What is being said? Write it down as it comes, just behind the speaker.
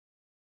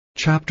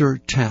Chapter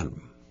 10.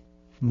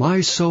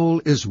 My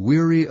soul is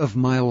weary of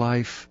my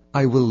life.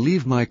 I will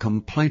leave my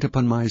complaint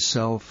upon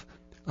myself.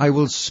 I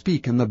will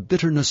speak in the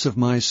bitterness of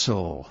my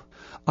soul.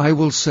 I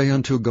will say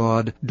unto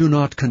God, Do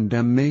not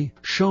condemn me.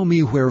 Show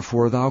me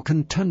wherefore thou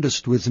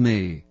contendest with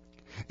me.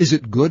 Is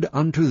it good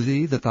unto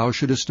thee that thou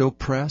shouldest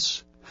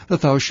oppress,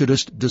 that thou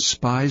shouldest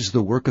despise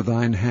the work of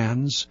thine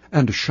hands,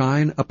 and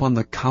shine upon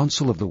the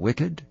counsel of the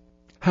wicked?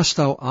 Hast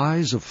thou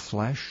eyes of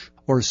flesh,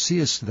 or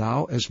seest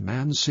thou as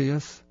man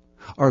seeth?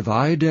 Are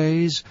thy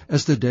days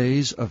as the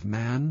days of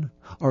man?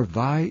 Are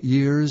thy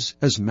years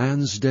as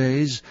man's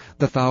days,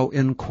 that thou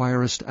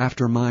inquirest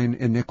after mine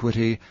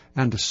iniquity,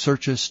 and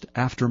searchest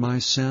after my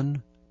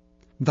sin?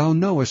 Thou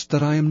knowest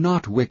that I am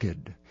not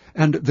wicked,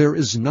 and there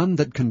is none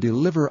that can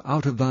deliver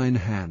out of thine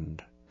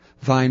hand.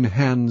 Thine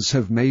hands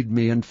have made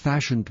me and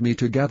fashioned me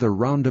together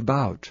round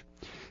about.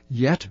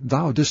 Yet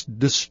thou didst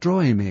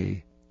destroy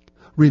me.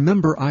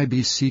 Remember, I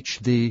beseech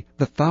thee,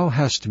 that thou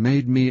hast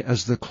made me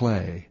as the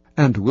clay.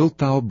 And wilt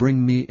thou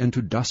bring me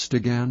into dust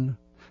again?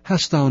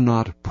 Hast thou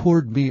not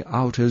poured me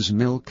out as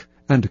milk,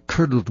 and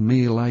curdled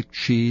me like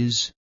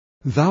cheese?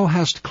 Thou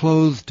hast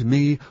clothed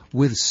me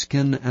with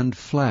skin and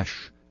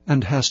flesh,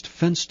 and hast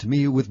fenced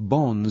me with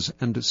bones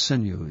and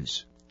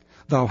sinews.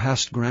 Thou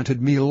hast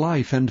granted me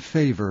life and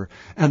favor,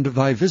 and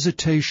thy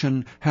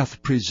visitation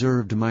hath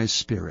preserved my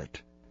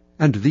spirit.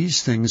 And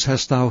these things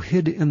hast thou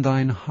hid in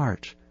thine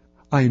heart.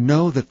 I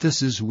know that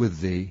this is with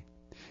thee.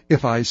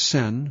 If I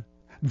sin,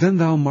 then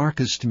thou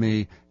markest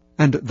me,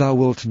 and thou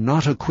wilt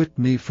not acquit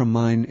me from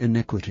mine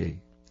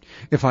iniquity.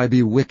 If I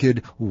be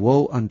wicked,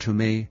 woe unto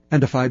me,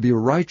 and if I be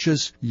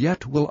righteous,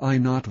 yet will I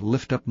not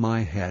lift up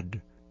my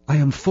head. I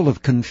am full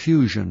of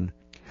confusion.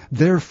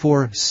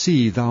 Therefore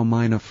see thou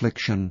mine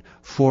affliction,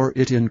 for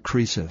it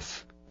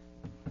increaseth.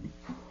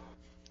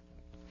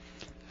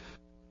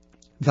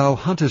 Thou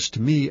huntest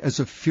me as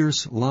a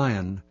fierce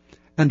lion,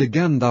 and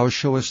again thou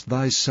showest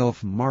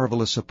thyself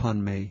marvelous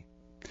upon me.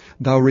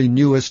 Thou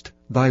renewest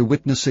thy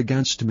witness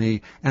against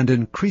me, and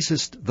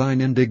increasest thine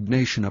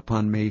indignation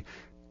upon me.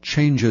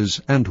 Changes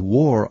and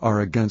war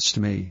are against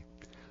me.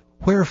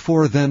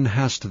 Wherefore then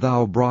hast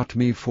thou brought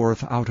me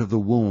forth out of the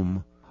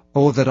womb?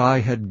 O that I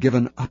had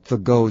given up the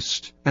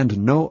ghost, and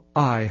no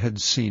eye had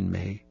seen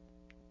me!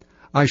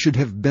 I should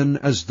have been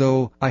as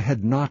though I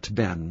had not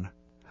been.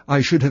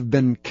 I should have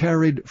been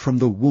carried from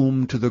the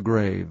womb to the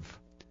grave.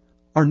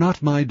 Are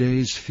not my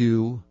days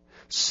few?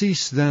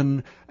 Cease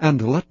then,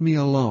 and let me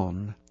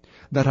alone,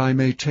 that I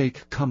may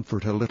take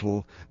comfort a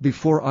little,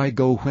 before I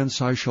go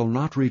whence I shall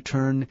not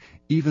return,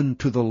 even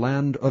to the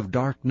land of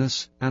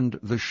darkness and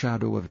the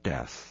shadow of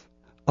death.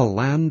 A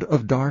land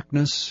of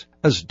darkness,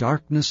 as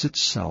darkness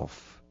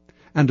itself,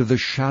 and the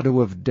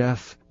shadow of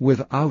death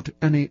without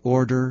any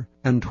order,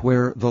 and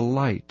where the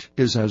light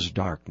is as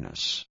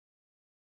darkness.